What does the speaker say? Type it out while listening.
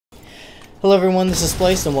Hello everyone, this is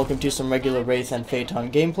Spliced and welcome to some regular Wraith and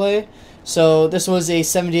Phaeton gameplay. So this was a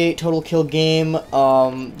 78 total kill game.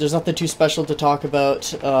 There's nothing too special to talk about,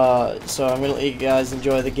 so I'm going to let you guys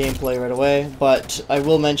enjoy the gameplay right away. But I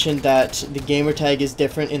will mention that the gamer tag is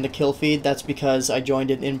different in the kill feed. That's because I joined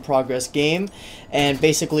an in-progress game, and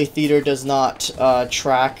basically Theater does not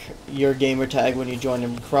track your gamer tag when you join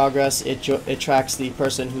in progress. It tracks the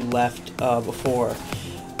person who left before.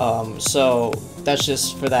 So that's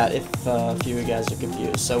just for that if a few of you guys are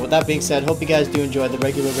confused. So with that being said, hope you guys do enjoy the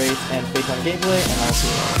regular Wraith and Phaeton gameplay, and I'll see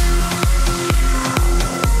you later.